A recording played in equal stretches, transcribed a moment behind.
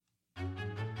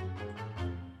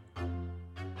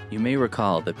You may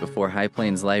recall that before High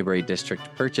Plains Library District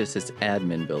purchased its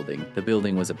admin building, the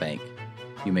building was a bank.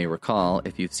 You may recall,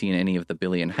 if you've seen any of the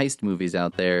Billy and Heist movies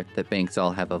out there, that banks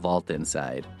all have a vault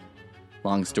inside.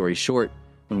 Long story short,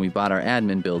 when we bought our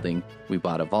admin building, we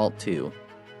bought a vault too.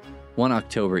 One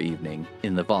October evening,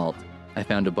 in the vault, I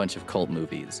found a bunch of cult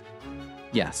movies.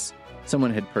 Yes,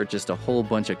 someone had purchased a whole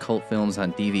bunch of cult films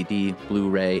on DVD,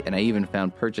 Blu-ray, and I even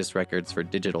found purchase records for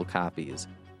digital copies.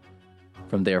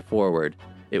 From there forward,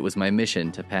 it was my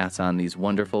mission to pass on these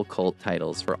wonderful cult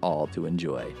titles for all to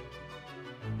enjoy.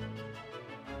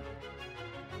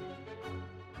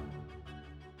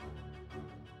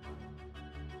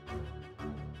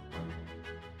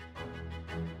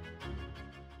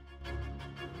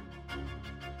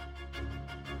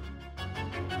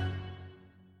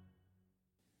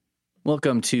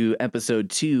 Welcome to episode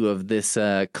 2 of this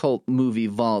Cult Movie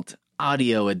Vault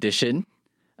audio edition.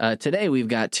 Today we've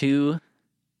got 2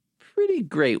 pretty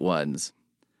great ones.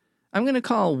 I'm going to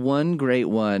call one great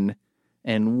one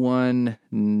and one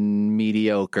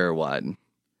mediocre one.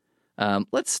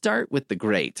 Let's start with the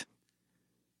great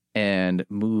and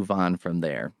move on from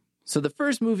there. So the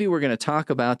first movie we're going to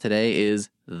talk about today is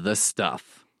The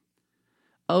Stuff.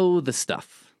 Oh, The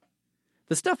Stuff.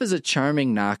 The Stuff is a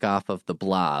charming knockoff of The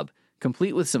Blob,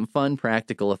 complete with some fun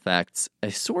practical effects,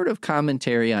 a sort of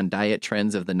commentary on diet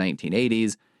trends of the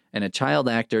 1980s, and a child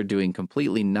actor doing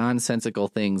completely nonsensical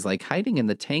things like hiding in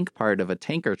the tank part of a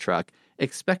tanker truck,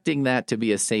 expecting that to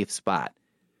be a safe spot.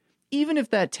 Even if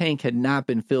that tank had not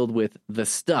been filled with the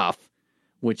stuff,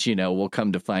 which, we'll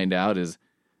come to find out is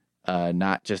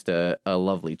not just a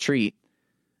lovely treat,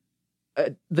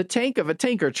 the tank of a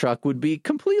tanker truck would be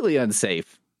completely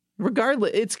unsafe.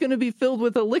 Regardless, it's going to be filled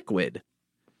with a liquid.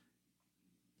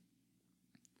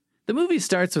 The movie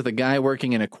starts with a guy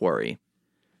working in a quarry.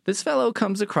 This fellow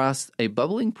comes across a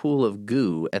bubbling pool of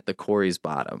goo at the quarry's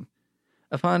bottom.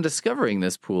 Upon discovering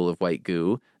this pool of white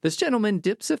goo, this gentleman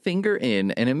dips a finger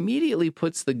in and immediately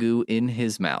puts the goo in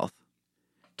his mouth.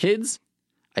 Kids,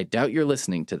 I doubt you're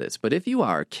listening to this, but if you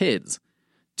are, kids,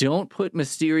 don't put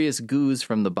mysterious goos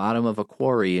from the bottom of a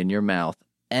quarry in your mouth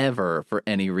ever for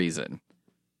any reason.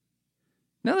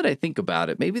 Now that I think about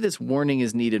it, maybe this warning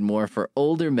is needed more for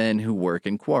older men who work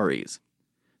in quarries.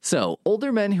 So,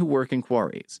 older men who work in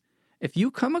quarries, if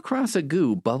you come across a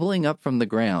goo bubbling up from the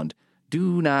ground,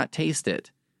 do not taste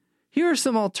it. Here are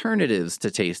some alternatives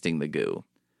to tasting the goo.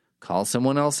 Call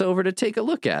someone else over to take a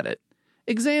look at it.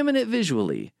 Examine it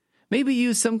visually. Maybe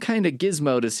use some kind of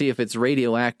gizmo to see if it's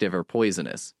radioactive or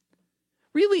poisonous.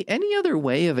 Really, any other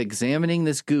way of examining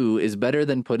this goo is better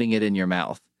than putting it in your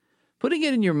mouth. Putting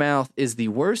it in your mouth is the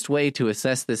worst way to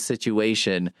assess this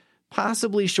situation,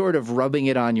 possibly short of rubbing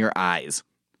it on your eyes.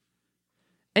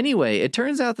 Anyway, it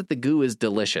turns out that the goo is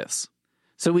delicious.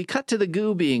 So we cut to the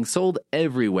goo being sold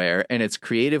everywhere, and it's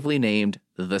creatively named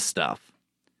The Stuff.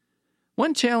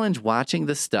 One challenge watching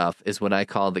The Stuff is what I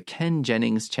call the Ken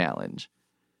Jennings Challenge.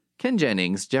 Ken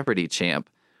Jennings, Jeopardy champ,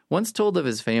 once told of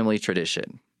his family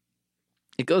tradition.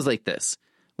 It goes like this.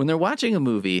 When they're watching a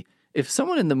movie, if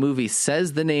someone in the movie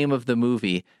says the name of the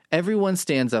movie, everyone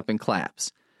stands up and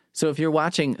claps. So if you're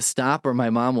watching Stop or My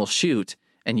Mom Will Shoot,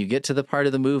 and you get to the part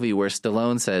of the movie where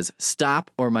Stallone says, Stop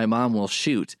or My Mom Will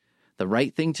Shoot, the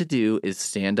right thing to do is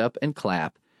stand up and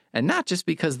clap, and not just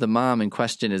because the mom in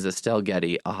question is Estelle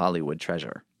Getty, a Hollywood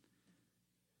treasure.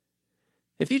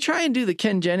 If you try and do the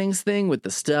Ken Jennings thing with The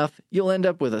Stuff, you'll end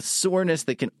up with a soreness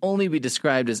that can only be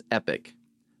described as epic.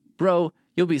 Bro,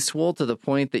 you'll be swole to the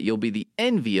point that you'll be the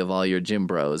envy of all your gym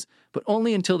bros, but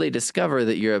only until they discover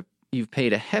that you've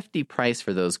paid a hefty price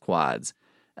for those quads.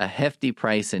 A hefty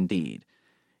price indeed.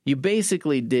 You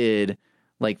basically did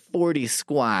like 40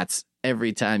 squats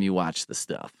every time you watch The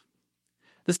Stuff.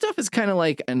 The Stuff is kind of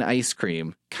like an ice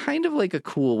cream, kind of like a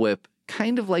Cool Whip,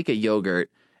 kind of like a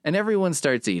yogurt, and everyone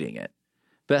starts eating it.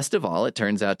 Best of all, it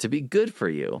turns out to be good for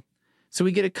you. So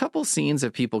we get a couple scenes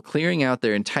of people clearing out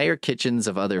their entire kitchens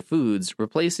of other foods,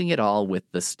 replacing it all with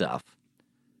The Stuff.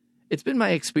 It's been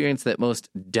my experience that most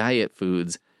diet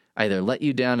foods either let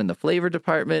you down in the flavor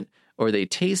department or they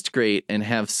taste great and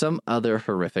have some other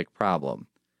horrific problem.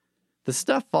 The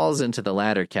Stuff falls into the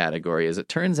latter category as it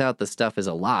turns out the stuff is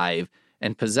alive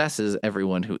and possesses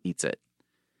everyone who eats it.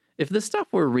 If the stuff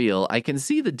were real, I can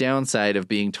see the downside of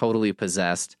being totally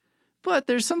possessed, but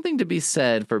there's something to be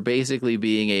said for basically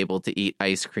being able to eat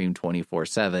ice cream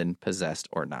 24/7, possessed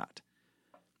or not.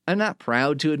 I'm not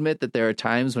proud to admit that there are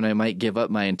times when I might give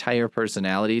up my entire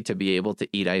personality to be able to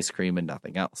eat ice cream and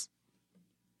nothing else.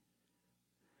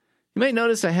 You might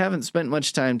notice I haven't spent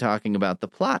much time talking about the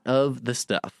plot of The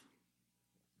Stuff.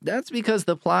 That's because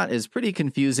the plot is pretty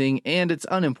confusing and it's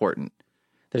unimportant.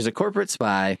 There's a corporate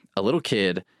spy, a little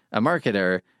kid, a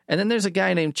marketer, and then there's a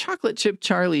guy named Chocolate Chip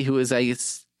Charlie who is, I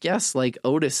guess, like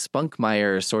Otis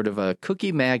Spunkmeyer, sort of a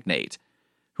cookie magnate,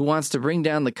 who wants to bring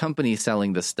down the company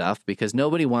selling the stuff because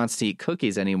nobody wants to eat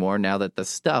cookies anymore now that the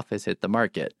stuff has hit the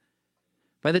market.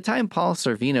 By the time Paul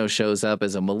Sorvino shows up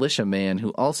as a militiaman who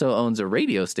also owns a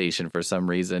radio station for some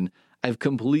reason, I've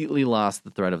completely lost the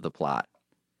thread of the plot.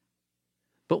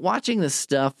 But watching this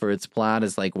stuff for its plot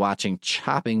is like watching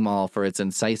Chopping Mall for its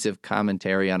incisive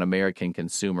commentary on American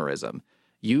consumerism.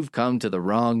 You've come to the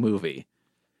wrong movie.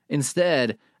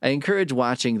 Instead, I encourage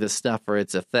watching this stuff for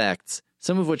its effects,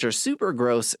 some of which are super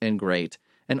gross and great,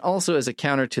 and also as a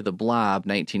counter to The Blob,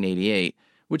 1988,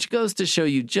 which goes to show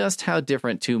you just how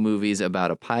different two movies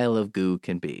about a pile of goo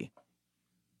can be.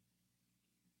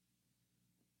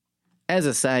 As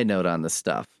a side note on the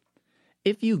stuff,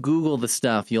 if you Google the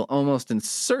stuff, you'll almost and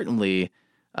certainly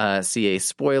see a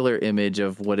spoiler image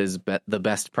of what is the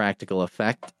best practical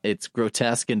effect. It's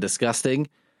grotesque and disgusting.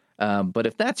 But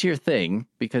if that's your thing,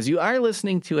 because you are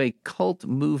listening to a cult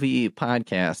movie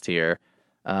podcast here,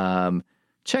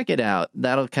 check it out.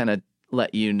 That'll kind of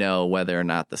let you know whether or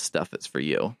not the stuff is for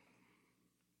you.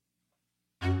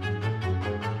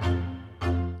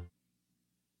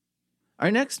 Our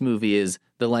next movie is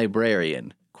The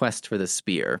Librarian, Quest for the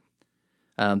Spear.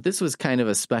 This was kind of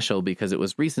a special because it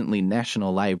was recently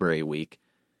National Library Week.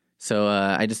 So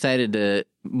I decided to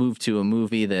move to a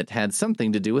movie that had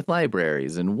something to do with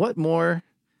libraries. And what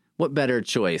better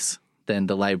choice than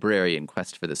The Librarian,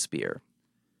 Quest for the Spear?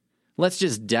 Let's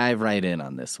just dive right in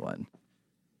on this one.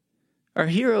 Our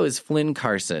hero is Flynn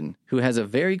Carson, who has a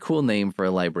very cool name for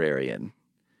a librarian.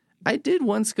 I did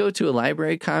once go to a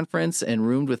library conference and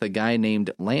roomed with a guy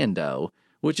named Lando,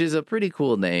 which is a pretty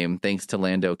cool name thanks to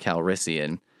Lando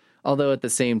Calrissian. Although at the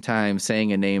same time,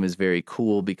 saying a name is very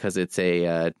cool because it's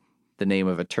the name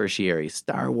of a tertiary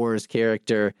Star Wars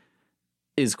character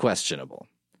is questionable.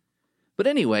 But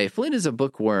anyway, Flynn is a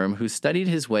bookworm who studied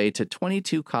his way to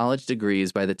 22 college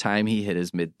degrees by the time he hit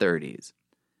his mid-30s.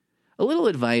 A little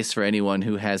advice for anyone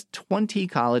who has 20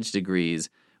 college degrees,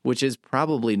 which is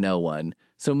probably no one,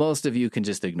 so most of you can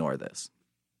just ignore this.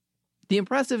 The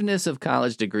impressiveness of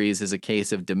college degrees is a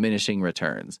case of diminishing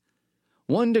returns.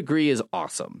 1 degree is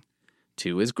awesome.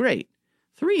 2 is great.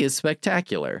 3 is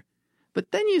spectacular.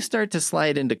 But then you start to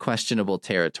slide into questionable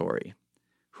territory.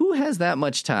 Who has that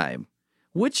much time?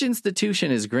 Which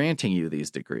institution is granting you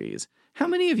these degrees? How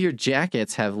many of your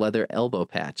jackets have leather elbow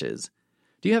patches?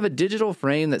 Do you have a digital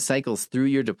frame that cycles through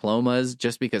your diplomas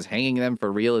just because hanging them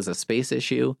for real is a space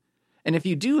issue? And if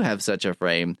you do have such a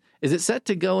frame, is it set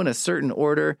to go in a certain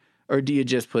order, or do you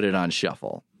just put it on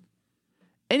shuffle?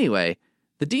 Anyway,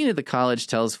 the dean of the college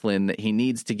tells Flynn that he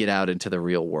needs to get out into the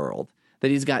real world, that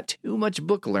he's got too much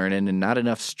book learning and not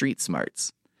enough street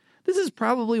smarts. This is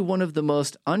probably one of the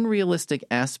most unrealistic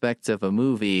aspects of a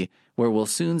movie where we'll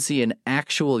soon see an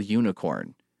actual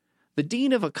unicorn. The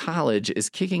dean of a college is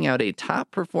kicking out a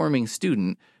top-performing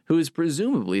student who is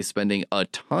presumably spending a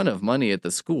ton of money at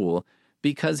the school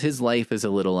because his life is a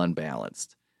little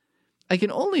unbalanced. I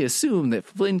can only assume that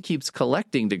Flynn keeps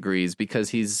collecting degrees because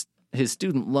his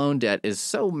student loan debt is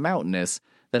so mountainous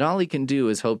that all he can do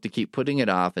is hope to keep putting it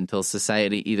off until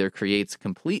society either creates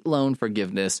complete loan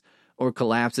forgiveness or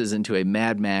collapses into a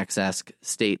Mad Max-esque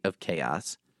state of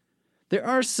chaos. There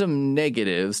are some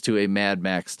negatives to a Mad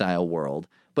Max-style world,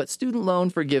 but student loan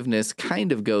forgiveness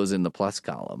kind of goes in the plus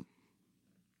column.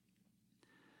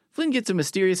 Flynn gets a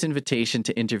mysterious invitation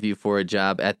to interview for a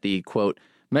job at the, quote,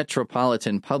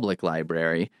 Metropolitan Public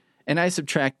Library, and I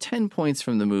subtract 10 points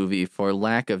from the movie for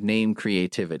lack of name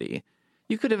creativity.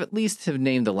 You could have at least have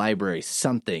named the library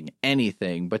something,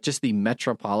 anything, but just the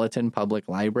Metropolitan Public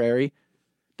Library?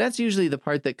 That's usually the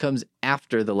part that comes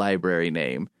after the library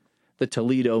name. The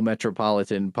Toledo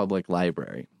Metropolitan Public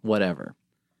Library, whatever.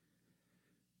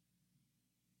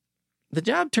 The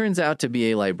job turns out to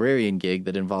be a librarian gig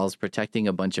that involves protecting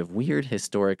a bunch of weird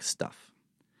historic stuff.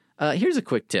 Here's a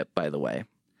quick tip, by the way.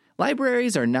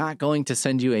 Libraries are not going to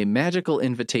send you a magical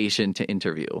invitation to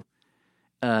interview.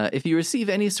 If you receive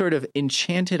any sort of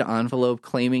enchanted envelope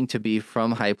claiming to be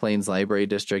from High Plains Library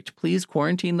District, please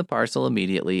quarantine the parcel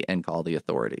immediately and call the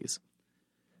authorities.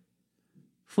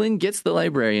 Flynn gets the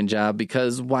librarian job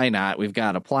because why not? We've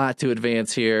got a plot to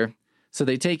advance here. So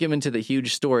they take him into the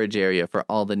huge storage area for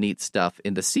all the neat stuff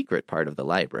in the secret part of the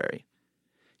library.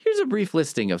 Here's a brief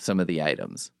listing of some of the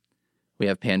items. We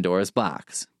have Pandora's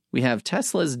Box. We have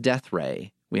Tesla's Death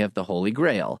Ray. We have the Holy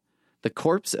Grail, the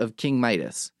corpse of King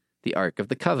Midas, the Ark of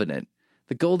the Covenant,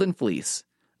 the Golden Fleece,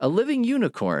 a living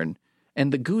unicorn,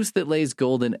 and the goose that lays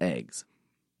golden eggs.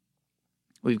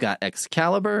 We've got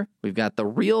Excalibur. We've got the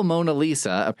real Mona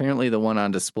Lisa. Apparently the one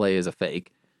on display is a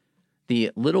fake.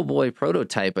 The little boy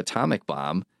prototype atomic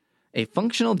bomb, a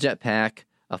functional jetpack,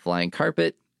 a flying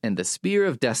carpet, and the Spear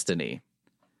of Destiny.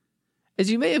 As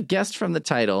you may have guessed from the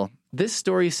title, this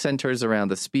story centers around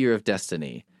the Spear of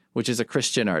Destiny, which is a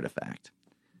Christian artifact.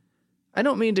 I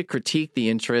don't mean to critique the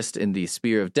interest in the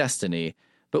Spear of Destiny,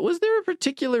 but was there a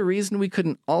particular reason we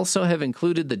couldn't also have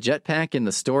included the jetpack in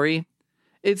the story?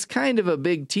 It's kind of a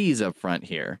big tease up front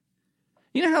here.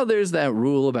 You know how there's that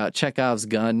rule about Chekhov's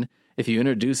gun? If you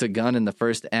introduce a gun in the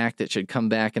first act, it should come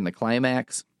back in the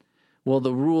climax? Well,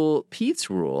 the rule, Pete's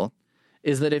rule,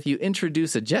 is that if you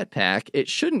introduce a jetpack, it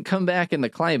shouldn't come back in the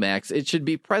climax. It should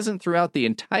be present throughout the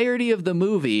entirety of the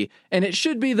movie, and it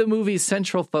should be the movie's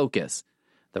central focus.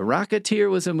 The Rocketeer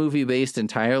was a movie based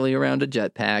entirely around a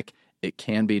jetpack. It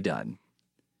can be done.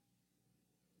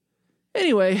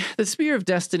 Anyway, the Spear of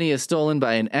Destiny is stolen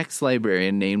by an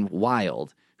ex-librarian named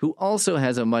Wilde, who also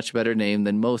has a much better name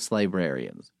than most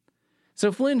librarians.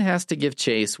 So Flynn has to give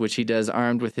chase, which he does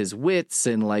armed with his wits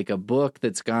and like a book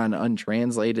that's gone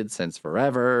untranslated since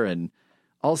forever, and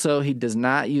also he does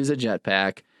not use a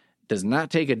jetpack, does not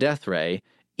take a death ray,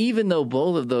 even though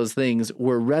both of those things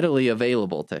were readily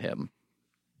available to him.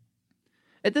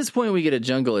 At this point, we get a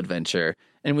jungle adventure,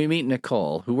 and we meet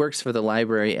Nicole, who works for the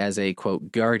library as a,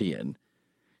 quote, guardian.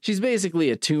 She's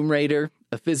basically a tomb raider,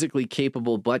 a physically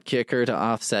capable butt kicker to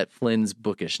offset Flynn's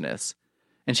bookishness.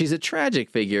 And she's a tragic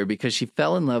figure because she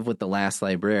fell in love with the last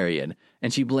librarian,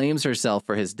 and she blames herself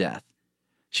for his death.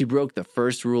 She broke the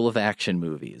first rule of action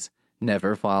movies,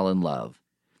 never fall in love.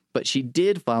 But she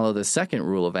did follow the second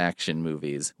rule of action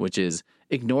movies, which is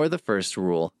ignore the first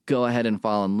rule, go ahead and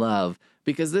fall in love,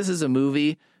 because this is a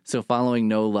movie, so following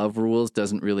no love rules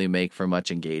doesn't really make for much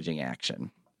engaging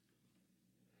action.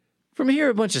 From here,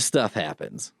 a bunch of stuff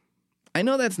happens. I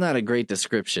know that's not a great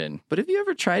description, but have you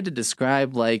ever tried to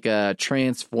describe like a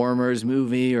Transformers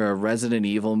movie or a Resident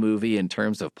Evil movie in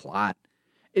terms of plot?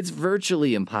 It's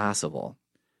virtually impossible.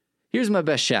 Here's my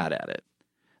best shot at it.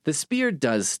 The spear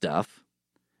does stuff.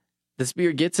 The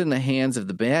spear gets in the hands of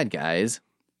the bad guys.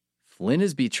 Flynn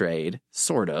is betrayed,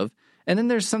 sort of. And then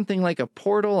there's something like a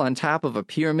portal on top of a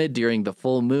pyramid during the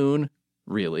full moon.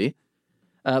 Really.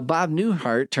 Bob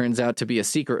Newhart turns out to be a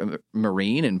secret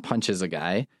Marine and punches a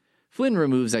guy. Flynn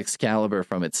removes Excalibur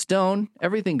from its stone.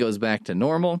 Everything goes back to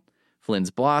normal.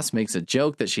 Flynn's boss makes a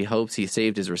joke that she hopes he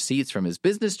saved his receipts from his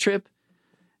business trip.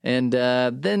 And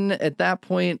then at that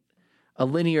point, a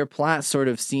linear plot sort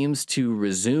of seems to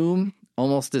resume,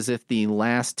 almost as if the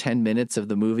last 10 minutes of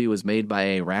the movie was made by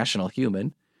a rational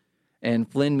human. And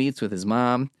Flynn meets with his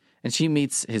mom, and she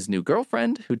meets his new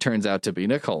girlfriend, who turns out to be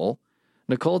Nicole.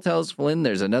 Nicole tells Flynn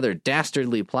there's another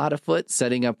dastardly plot afoot,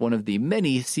 setting up one of the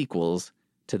many sequels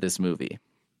to this movie.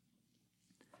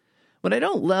 What I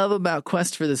don't love about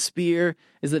Quest for the Spear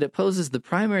is that it poses the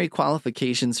primary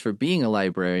qualifications for being a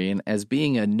librarian as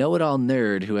being a know-it-all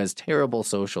nerd who has terrible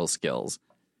social skills.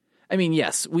 I mean,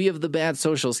 yes, we of the bad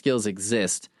social skills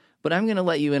exist, but I'm going to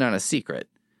let you in on a secret.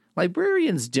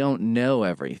 Librarians don't know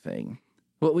everything.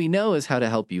 What we know is how to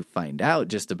help you find out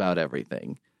just about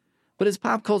everything. But as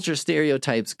pop culture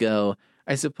stereotypes go,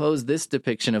 I suppose this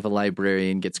depiction of a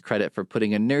librarian gets credit for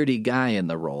putting a nerdy guy in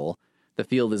the role. The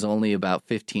field is only about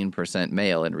 15%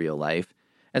 male in real life,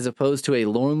 as opposed to a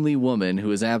lonely woman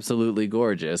who is absolutely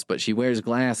gorgeous, but she wears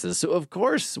glasses, so of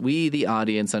course we, the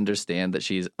audience, understand that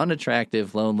she's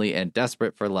unattractive, lonely, and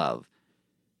desperate for love.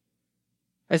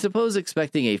 I suppose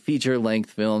expecting a feature-length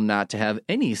film not to have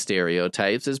any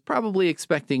stereotypes is probably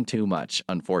expecting too much,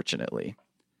 unfortunately.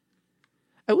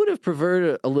 I would have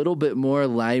preferred a little bit more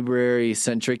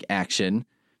library-centric action.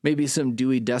 Maybe some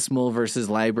Dewey Decimal versus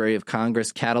Library of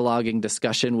Congress cataloging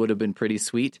discussion would have been pretty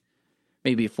sweet.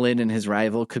 Maybe Flynn and his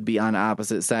rival could be on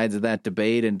opposite sides of that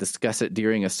debate and discuss it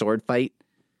during a sword fight.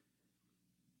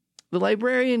 The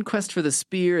Librarian Quest for the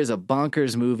Spear is a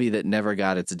bonkers movie that never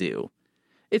got its due.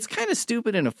 It's kind of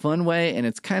stupid in a fun way, and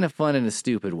it's kind of fun in a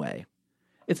stupid way.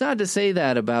 It's odd to say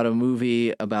that about a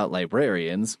movie about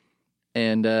librarians,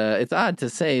 and it's odd to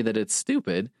say that it's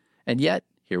stupid, and yet,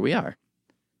 here we are.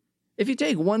 If you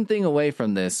take one thing away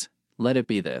from this, let it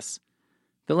be this.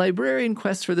 The Librarian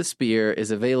Quest for the Spear is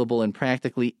available in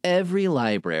practically every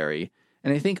library,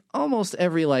 and I think almost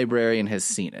every librarian has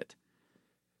seen it.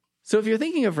 So if you're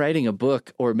thinking of writing a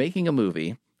book or making a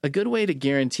movie, a good way to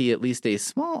guarantee at least a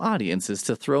small audience is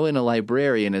to throw in a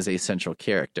librarian as a central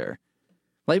character.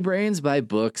 Librarians buy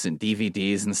books and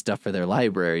DVDs and stuff for their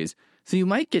libraries, so you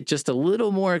might get just a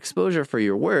little more exposure for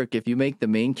your work if you make the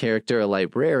main character a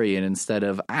librarian instead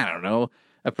of, I don't know,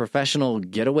 a professional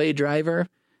getaway driver.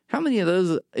 How many of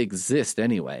those exist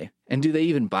anyway? And do they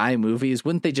even buy movies?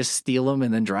 Wouldn't they just steal them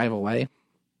and then drive away?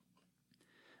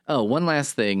 Oh, one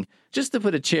last thing, just to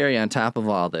put a cherry on top of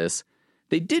all this.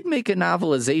 They did make a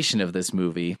novelization of this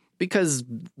movie, because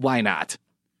why not?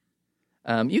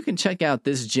 You can check out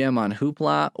this gem on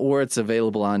Hoopla, or it's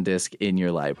available on disc in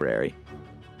your library.